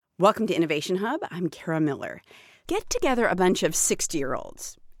Welcome to Innovation Hub. I'm Kara Miller. Get together a bunch of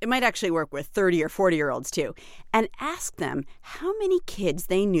 60-year-olds. It might actually work with 30 or 40-year-olds too, and ask them how many kids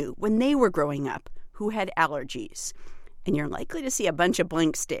they knew when they were growing up who had allergies. And you're likely to see a bunch of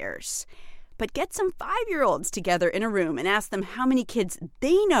blank stares. But get some 5-year-olds together in a room and ask them how many kids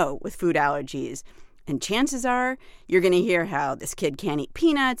they know with food allergies. And chances are you're going to hear how this kid can't eat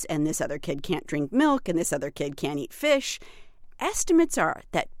peanuts, and this other kid can't drink milk, and this other kid can't eat fish. Estimates are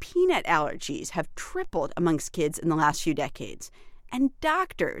that peanut allergies have tripled amongst kids in the last few decades. And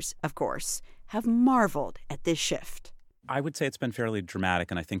doctors, of course, have marveled at this shift. I would say it's been fairly dramatic,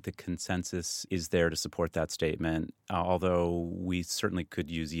 and I think the consensus is there to support that statement, although we certainly could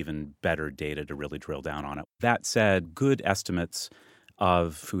use even better data to really drill down on it. That said, good estimates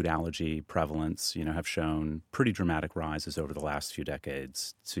of food allergy prevalence, have shown pretty dramatic rises over the last few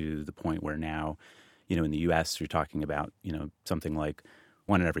decades to the point where now, in the U.S., you're talking about, something like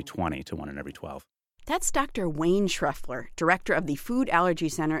 1 in every 20 to 1 in every 12. That's Dr. Wayne Shreffler, director of the Food Allergy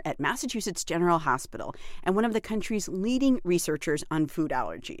Center at Massachusetts General Hospital and one of the country's leading researchers on food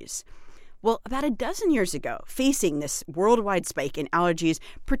allergies. Well, about a dozen years ago, facing this worldwide spike in allergies,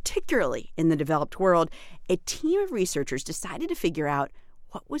 particularly in the developed world, a team of researchers decided to figure out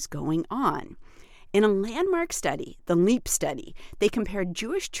what was going on. In a landmark study, the LEAP study, they compared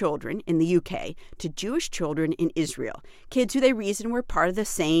Jewish children in the UK to Jewish children in Israel, kids who they reasoned were part of the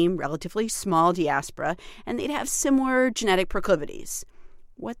same relatively small diaspora, and they'd have similar genetic proclivities.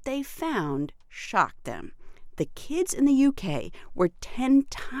 What they found shocked them. The kids in the UK were 10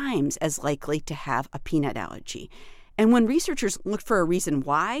 times as likely to have a peanut allergy. And when researchers looked for a reason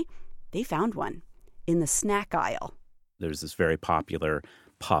why, they found one in the snack aisle. There's this very popular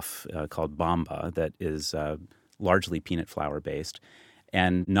puff called Bomba that is largely peanut flour based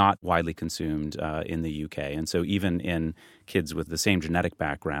and not widely consumed in the UK. And so even in kids with the same genetic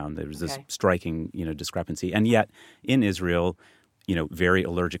background, there was this striking, discrepancy. And yet in Israel, very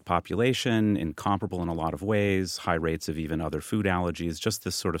allergic population, incomparable in a lot of ways, high rates of even other food allergies, just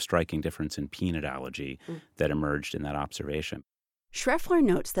this sort of striking difference in peanut allergy that emerged in that observation. Shreffler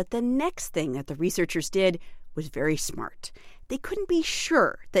notes that the next thing that the researchers did was very smart. They couldn't be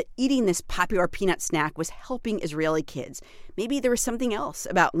sure that eating this popular peanut snack was helping Israeli kids. Maybe there was something else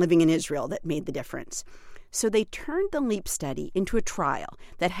about living in Israel that made the difference. So they turned the LEAP study into a trial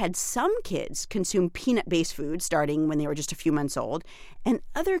that had some kids consume peanut-based food starting when they were just a few months old, and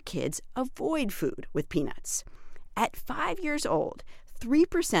other kids avoid food with peanuts. At 5 years old,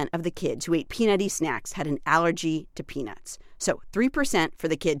 3% of the kids who ate peanutty snacks had an allergy to peanuts. So 3% for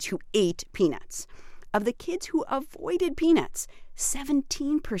the kids who ate peanuts. Of the kids who avoided peanuts,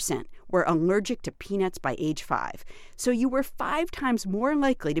 17% were allergic to peanuts by age 5. So you were 5 times more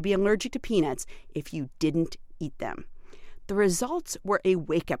likely to be allergic to peanuts if you didn't eat them. The results were a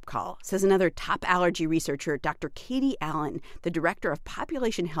wake-up call, says another top allergy researcher, Dr. Katie Allen, the director of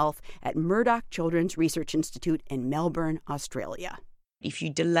population health at Murdoch Children's Research Institute in Melbourne, Australia. If you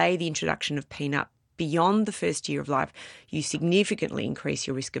delay the introduction of peanut beyond the first year of life, you significantly increase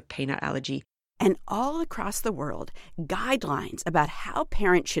your risk of peanut allergy. And all across the world, guidelines about how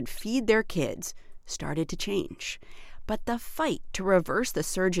parents should feed their kids started to change. But the fight to reverse the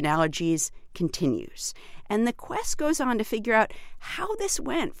surge in allergies continues. And the quest goes on to figure out how this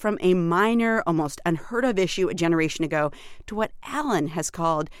went from a minor, almost unheard of issue a generation ago to what Allen has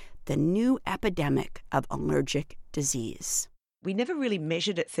called the new epidemic of allergic disease. We never really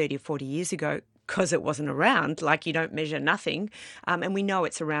measured it 30 or 40 years ago because it wasn't around, like you don't measure nothing, and we know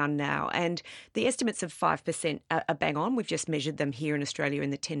it's around now. And the estimates of 5% are bang on. We've just measured them here in Australia in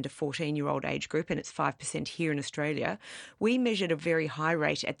the 10 to 14-year-old age group, and it's 5% here in Australia. We measured a very high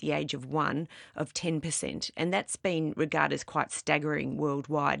rate at the age of 1 of 10%, and that's been regarded as quite staggering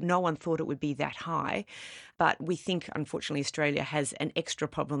worldwide. No one thought it would be that high. But we think, unfortunately, Australia has an extra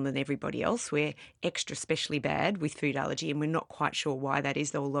problem than everybody else. We're extra specially bad with food allergy, and we're not quite sure why that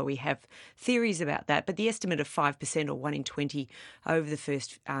is, although we have theories about that. But the estimate of 5% or 1 in 20 over the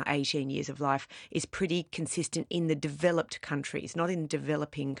first 18 years of life is pretty consistent in the developed countries, not in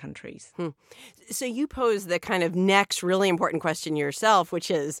developing countries. So you pose the kind of next really important question yourself, which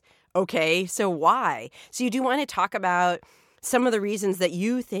is, okay, so why? So you do want to talk about some of the reasons that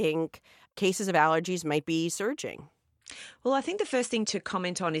you think cases of allergies might be surging. Well, I think the first thing to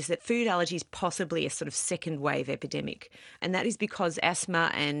comment on is that food allergy is possibly a sort of second wave epidemic, and that is because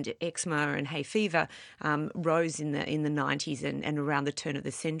asthma and eczema and hay fever rose in the 90s and around the turn of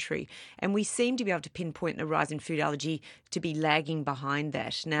the century, and we seem to be able to pinpoint a rise in food allergy to be lagging behind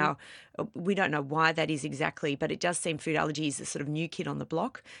that. Now, we don't know why that is exactly, but it does seem food allergy is a sort of new kid on the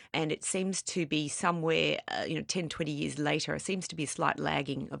block, and it seems to be somewhere 10, 20 years later. It seems to be a slight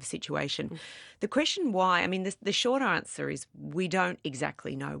lagging of a situation. The question why, I mean, the short answer is we don't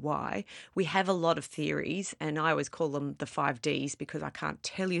exactly know why. We have a lot of theories, and I always call them the 5Ds because I can't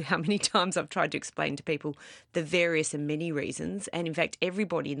tell you how many times I've tried to explain to people the various and many reasons. And in fact,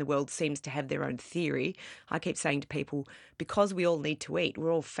 everybody in the world seems to have their own theory. I keep saying to people, because we all need to eat,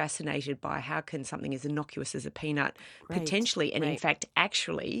 we're all fascinated by how can something as innocuous as a peanut potentially and in fact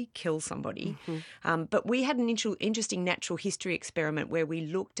actually kill somebody. But we had an interesting natural history experiment where we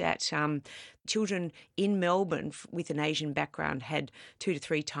looked at children in Melbourne with an Asian background had 2 to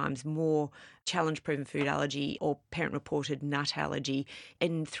 3 times more challenge-proven food allergy or parent-reported nut allergy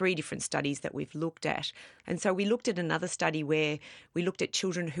in 3 different studies that we've looked at. And so we looked at another study where we looked at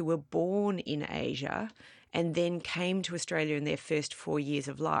children who were born in Asia and then came to Australia in their first 4 years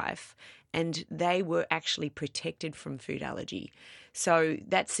of life, and they were actually protected from food allergy. So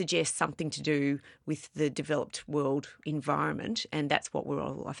that suggests something to do with the developed world environment, and that's what we're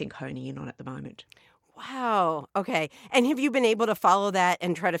all, I think, honing in on at the moment. Wow. Okay. And have you been able to follow that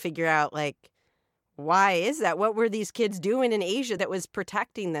and try to figure out, why is that? What were these kids doing in Asia that was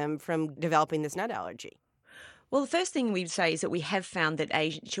protecting them from developing this nut allergy? Well, the first thing we'd say is that we have found that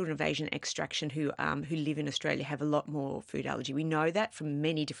children of Asian extraction who live in Australia have a lot more food allergy. We know that from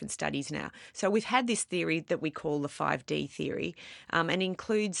many different studies now. So we've had this theory that we call the 5D theory, and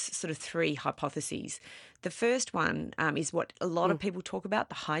includes sort of 3 hypotheses. The first one is what a lot of people talk about,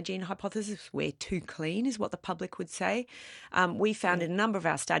 the hygiene hypothesis, where too clean is what the public would say. We found in a number of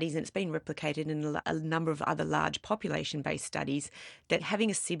our studies, and it's been replicated in a number of other large population-based studies, that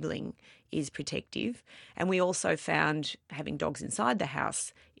having a sibling is protective. And we also found having dogs inside the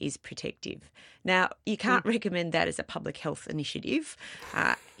house is protective. Now, you can't recommend that as a public health initiative.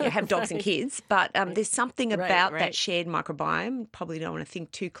 You have dogs and kids, but there's something about that shared microbiome. Probably don't want to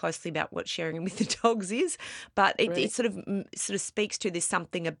think too closely about what sharing with the dogs is, but it sort of speaks to there's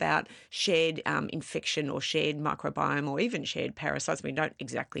something about shared infection or shared microbiome or even shared parasites. We don't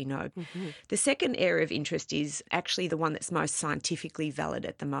exactly know. The second area of interest is actually the one that's most scientifically valid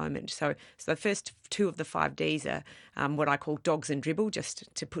at the moment. So the first 2 of the 5Ds are what I call dogs and dribble, just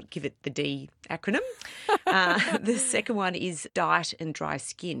to give it the D acronym. The second one is diet and dry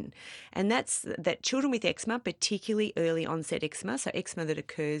skin. And that's that children with eczema, particularly early onset eczema, so eczema that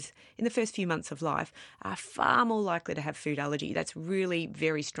occurs in the first few months of life, are far more likely to have food allergy. That's really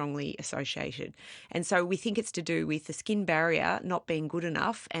very strongly associated. And so we think it's to do with the skin barrier not being good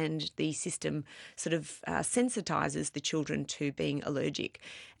enough, and the system sort of sensitizes the children to being allergic.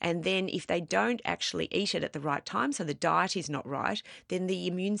 And then if they don't actually eat it at the right time, so the diet is not right, then the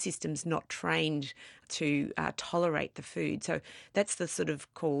immune system's not trained to tolerate the food. So that's the sort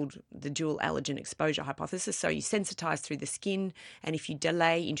of called the dual allergen exposure hypothesis. So you sensitize through the skin, and if you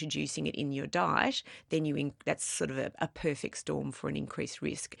delay introducing it in your diet, then that's sort of a perfect storm for an increased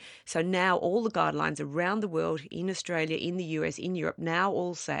risk. So now all the guidelines around the world, in Australia, in the US, in Europe, now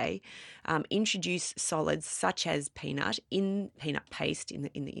all say introduce solids such as peanut paste in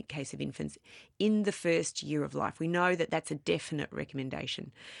the case of infants in the first year of life. We know that that's a definite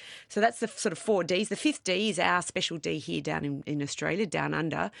recommendation. So that's the sort of 4 Ds. The 5th D is our special D here down in Australia, down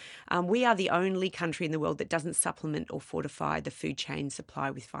under. We are the only country in the world that doesn't supplement or fortify the food chain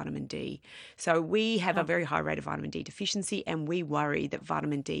supply with vitamin D. So we have a very high rate of vitamin D deficiency, and we worry that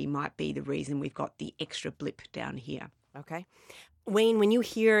vitamin D might be the reason we've got the extra blip down here. Okay. Wayne, when you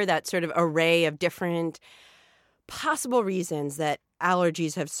hear that sort of array of different possible reasons that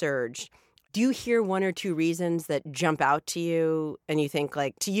allergies have surged, do you hear 1 or 2 reasons that jump out to you and you think,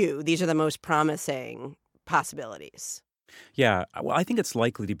 to you, these are the most promising possibilities? Yeah, well, I think it's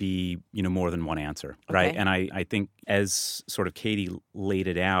likely to be, more than one answer, right? Okay. And I think as sort of Katie laid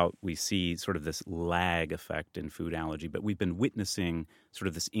it out, we see sort of this lag effect in food allergy, but we've been witnessing sort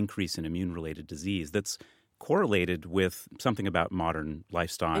of this increase in immune-related disease that's correlated with something about modern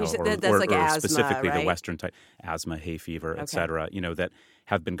lifestyle or asthma, specifically right? the Western type asthma, hay fever, et cetera, that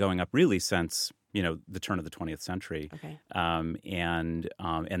have been going up really since, the turn of the 20th century. Okay. And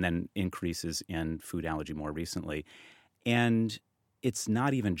then increases in food allergy more recently. And it's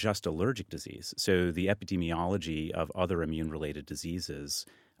not even just allergic disease. So the epidemiology of other immune-related diseases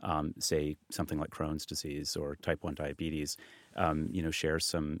say something like Crohn's disease or type 1 diabetes, shares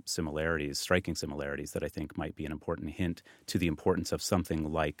some similarities, striking similarities that I think might be an important hint to the importance of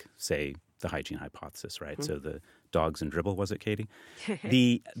something like, say, the hygiene hypothesis, right? Mm-hmm. So the dogs and dribble, was it, Katie?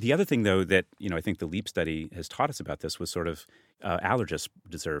 The other thing, though, that I think the LEAP study has taught us about this was sort of allergists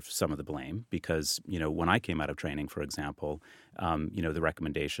deserve some of the blame because when I came out of training, for example, the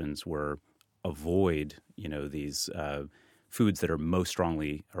recommendations were avoid these foods that are most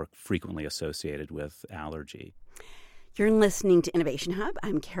strongly or frequently associated with allergy. You're listening to Innovation Hub.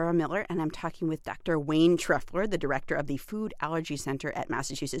 I'm Kara Miller, and I'm talking with Dr. Wayne Trefler, the director of the Food Allergy Center at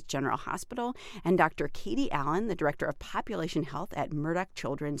Massachusetts General Hospital, and Dr. Katie Allen, the director of Population Health at Murdoch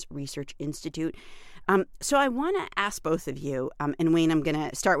Children's Research Institute. So I want to ask both of you, and Wayne, I'm going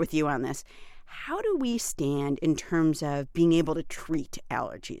to start with you on this. How do we stand in terms of being able to treat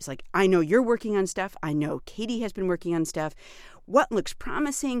allergies? Like, I know you're working on stuff. I know Katie has been working on stuff. What looks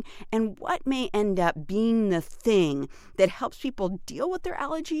promising and what may end up being the thing that helps people deal with their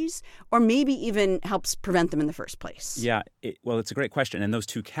allergies or maybe even helps prevent them in the first place? Yeah, it's a great question. And those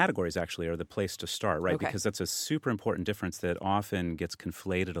two categories actually are the place to start, right? Okay. Because that's a super important difference that often gets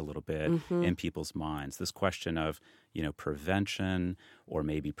conflated a little bit in people's minds. This question of, prevention or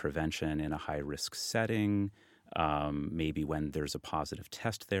maybe prevention in a high-risk setting, maybe when there's a positive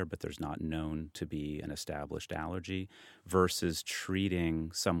test there, but there's not known to be an established allergy, versus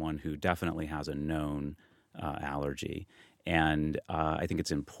treating someone who definitely has a known allergy. And I think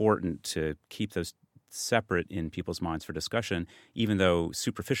it's important to keep those separate in people's minds for discussion, even though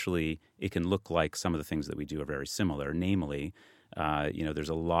superficially it can look like some of the things that we do are very similar. Namely, there's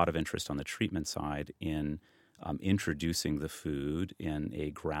a lot of interest on the treatment side in introducing the food in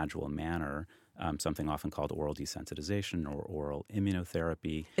a gradual manner, something often called oral desensitization or oral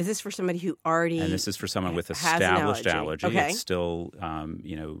immunotherapy. Is this for somebody who already And this is for someone with has an established allergy. Okay. It's still,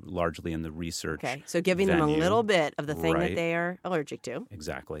 largely in the research Okay, so giving them a venue. little bit of the thing Right. that they are allergic to.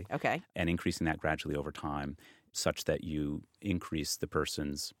 Exactly. Okay. And increasing that gradually over time such that you increase the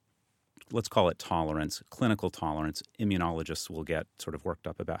person's, let's call it tolerance, clinical tolerance. Immunologists will get sort of worked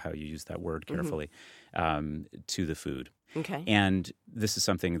up about how you use that word carefully, to the food. Okay. And this is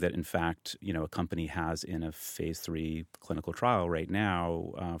something that, in fact, a company has in a phase 3 clinical trial right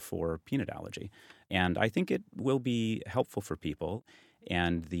now for peanut allergy. And I think it will be helpful for people.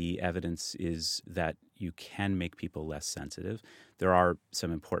 And the evidence is that you can make people less sensitive. There are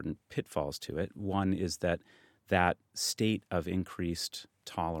some important pitfalls to it. One is that state of increased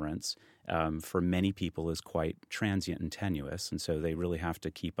tolerance for many people is quite transient and tenuous. And so they really have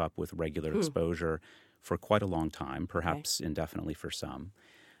to keep up with regular exposure for quite a long time, perhaps indefinitely for some.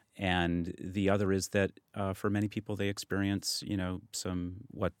 And the other is that for many people, they experience, some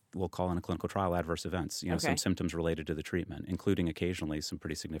what we'll call in a clinical trial adverse events, some symptoms related to the treatment, including occasionally some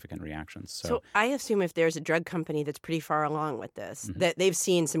pretty significant reactions. So I assume if there's a drug company that's pretty far along with this, that they've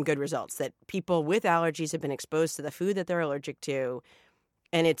seen some good results, that people with allergies have been exposed to the food that they're allergic to,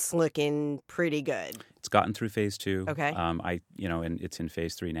 and it's looking pretty good. It's gotten through phase 2. Okay. And it's in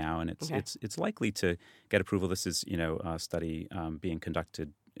phase 3 now, and it's likely to get approval. This is, a study being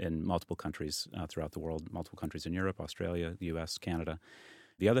conducted in multiple countries throughout the world, multiple countries in Europe, Australia, the U.S., Canada.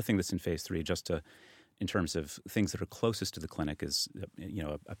 The other thing that's in phase 3, in terms of things that are closest to the clinic, is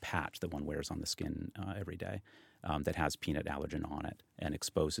a patch that one wears on the skin every day that has peanut allergen on it and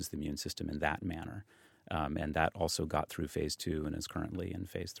exposes the immune system in that manner. And that also got through phase 2 and is currently in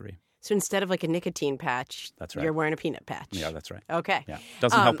phase 3. So instead of like a nicotine patch, that's right. You're wearing a peanut patch. Yeah, that's right. Okay. Yeah.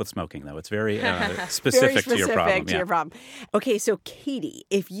 Doesn't help with smoking, though. It's very specific to your problem. To your problem. Okay, so Katie,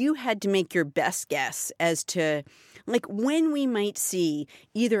 if you had to make your best guess as to when we might see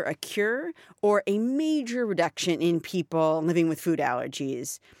either a cure or a major reduction in people living with food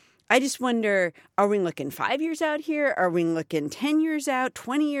allergies, I just wonder, are we looking 5 years out here? Are we looking 10 years out,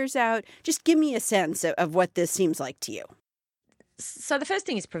 20 years out? Just give me a sense of what this seems like to you. So the first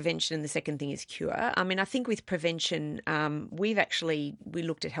thing is prevention and the second thing is cure. I mean, I think with prevention, we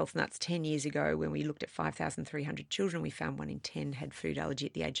looked at Health Nuts 10 years ago when we looked at 5,300 children. We found 1 in 10 had food allergy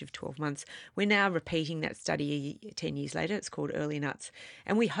at the age of 12 months. We're now repeating that study 10 years later. It's called Early Nuts.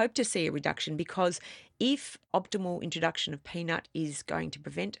 And we hope to see a reduction because if optimal introduction of peanut is going to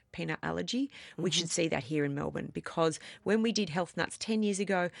prevent peanut allergy, we should see that here in Melbourne, because when we did Health Nuts 10 years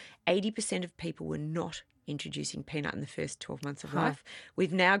ago, 80% of people were not introducing peanut in the first 12 months of life.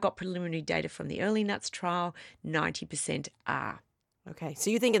 We've now got preliminary data from the Early Nuts trial, 90% are. Okay, so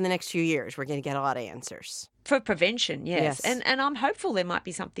you think in the next few years we're going to get a lot of answers? For prevention, yes. Yes. And I'm hopeful there might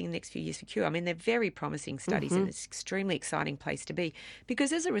be something in the next few years for cure. I mean, they're very promising studies and it's an extremely exciting place to be.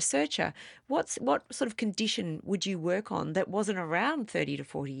 Because as a researcher, what sort of condition would you work on that wasn't around 30 to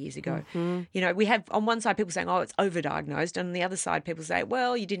 40 years ago? You know, we have on one side people saying, oh, it's overdiagnosed. And on the other side, people say,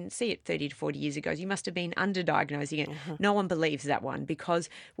 well, you didn't see it 30 to 40 years ago. You must have been underdiagnosing it. No one believes that one, because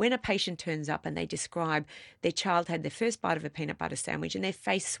when a patient turns up and they describe their child had their first bite of a peanut butter sandwich and their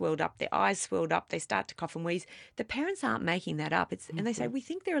face swelled up, their eyes swelled up, they start to cough and wheeze, the parents aren't making that up. And they say, we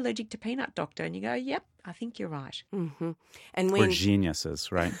think they're allergic to peanut, doctor. And you go, yep, I think you're right. And We're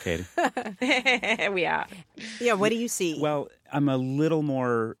geniuses, right, Katie? We are. Yeah, what do you see? Well, I'm a little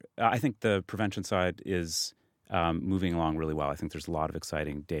more, I think the prevention side is moving along really well. I think there's a lot of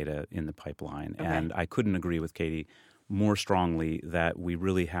exciting data in the pipeline. Okay. And I couldn't agree with Katie more strongly that we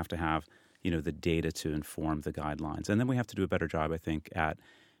really have to have, the data to inform the guidelines. And then we have to do a better job, I think, at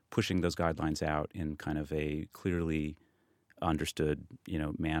pushing those guidelines out in kind of a clearly understood,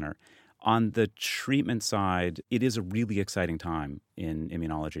 manner. On the treatment side, it is a really exciting time in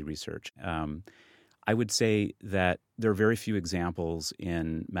immunology research. I would say that there are very few examples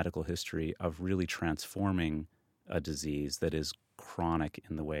in medical history of really transforming a disease that is chronic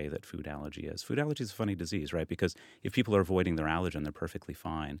in the way that food allergy is. Food allergy is a funny disease, right? Because if people are avoiding their allergen, they're perfectly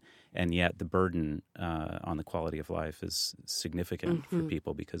fine. And yet the burden on the quality of life is significant for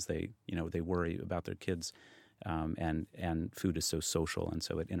people because they worry about their kids. And food is so social, and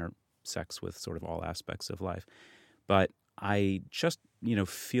so it intersects with sort of all aspects of life. But I just,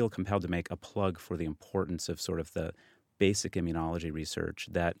 feel compelled to make a plug for the importance of sort of the basic immunology research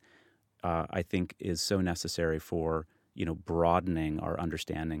that I think is so necessary for broadening our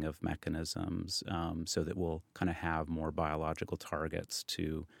understanding of mechanisms so that we'll kind of have more biological targets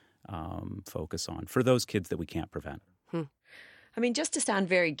to focus on for those kids that we can't prevent. I mean, just to sound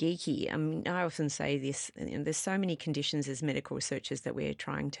very geeky, I often say this, there's so many conditions as medical researchers that we're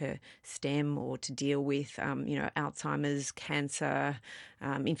trying to stem or to deal with, Alzheimer's, cancer,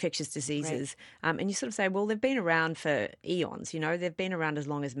 infectious diseases. Right. And you sort of say, well, they've been around for eons, they've been around as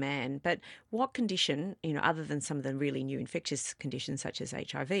long as man. But what condition, other than some of the really new infectious conditions such as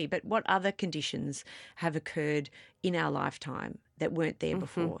HIV, but what other conditions have occurred in our lifetime that weren't there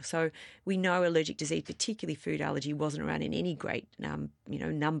before? So we know allergic disease, particularly food allergy, wasn't around in any great,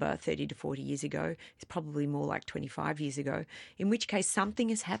 number 30 to 40 years ago. It's probably more like 25 years ago, in which case something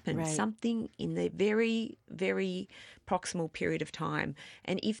has happened, something in the very, very proximal period of time.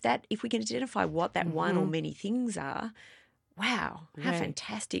 And if we can identify what that one or many things are, wow, how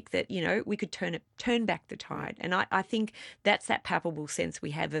fantastic that, we could turn back the tide. And I think that's that palpable sense we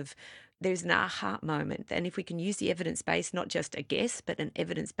have of there's an aha moment. And if we can use the evidence base, not just a guess, but an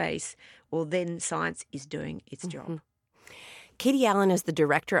evidence base, well, then science is doing its job. Katie Allen is the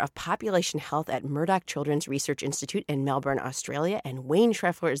Director of Population Health at Murdoch Children's Research Institute in Melbourne, Australia, and Wayne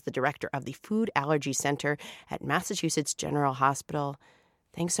Shreffler is the Director of the Food Allergy Center at Massachusetts General Hospital.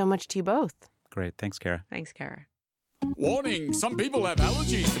 Thanks so much to you both. Great. Thanks, Kara. Thanks, Kara. Warning, some people have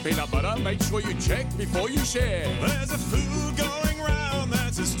allergies to peanut butter. Make sure you check before you share. There's a food going round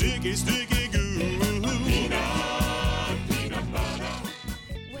that's a sticky, sticky goo. Peanut butter.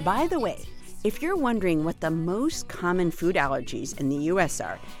 By the way, if you're wondering what the most common food allergies in the U.S.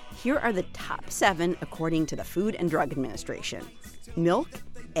 are, here are the top 7 according to the Food and Drug Administration. Milk,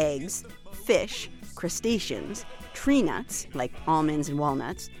 eggs, fish, crustaceans, tree nuts, like almonds and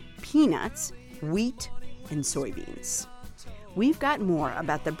walnuts, peanuts, wheat, and soybeans. We've got more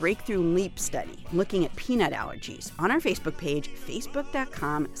about the Breakthrough Leap study looking at peanut allergies on our Facebook page,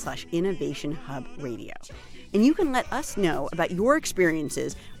 facebook.com/innovationhubradio. And you can let us know about your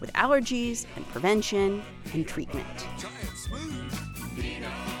experiences with allergies and prevention and treatment. Giant smooth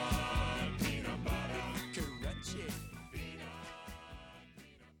peanut.